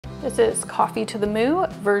This is Coffee to the Moo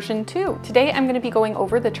version 2. Today I'm going to be going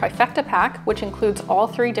over the trifecta pack, which includes all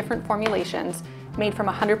 3 different formulations made from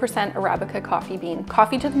 100% Arabica coffee bean.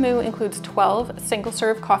 Coffee to the Moo includes 12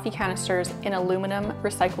 single-serve coffee canisters in aluminum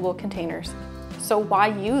recyclable containers. So why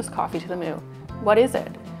use Coffee to the Moo? What is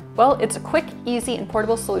it? Well, it's a quick, easy, and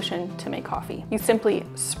portable solution to make coffee. You simply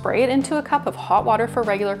spray it into a cup of hot water for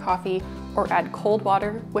regular coffee or add cold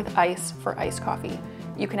water with ice for iced coffee.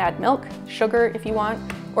 You can add milk, sugar if you want,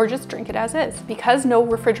 or just drink it as is. Because no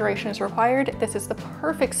refrigeration is required, this is the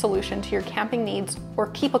perfect solution to your camping needs, or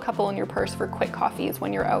keep a couple in your purse for quick coffees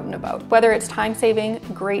when you're out and about. Whether it's time-saving,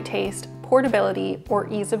 great taste, portability, or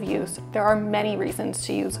ease of use, there are many reasons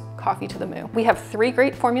to use Coffee to the Moo. We have 3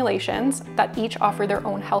 great formulations that each offer their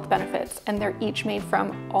own health benefits, and they're each made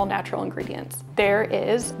from all natural ingredients. There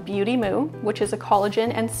is Beauty Moo, which is a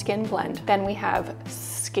collagen and skin blend. Then we have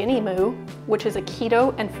Skinny Moo, which is a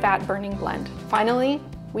keto and fat burning blend. Finally,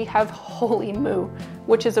 we have Holy Moo,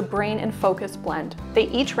 which is a brain and focus blend. They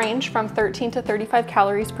each range from 13 to 35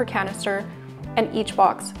 calories per canister, and each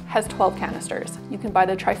box has 12 canisters. You can buy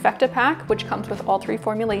the trifecta pack, which comes with all 3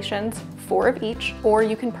 formulations, 4 of each, or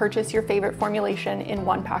you can purchase your favorite formulation in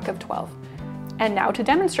 1 pack of 12. And now to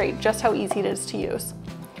demonstrate just how easy it is to use.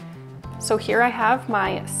 So here I have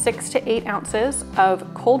my 6 to 8 ounces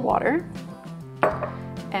of cold water,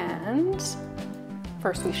 and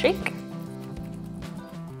first we shake,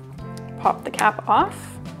 pop the cap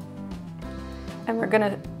off, and we're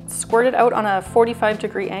gonna squirt it out on a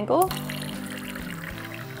 45-degree angle.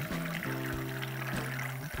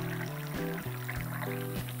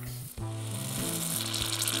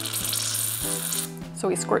 So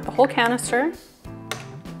we squirt the whole canister,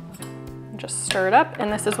 and just stir it up,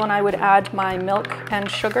 and this is when I would add my milk and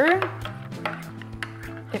sugar,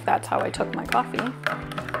 if that's how I took my coffee.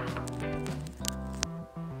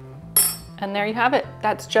 And there you have it.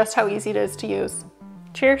 That's just how easy it is to use.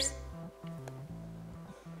 Cheers.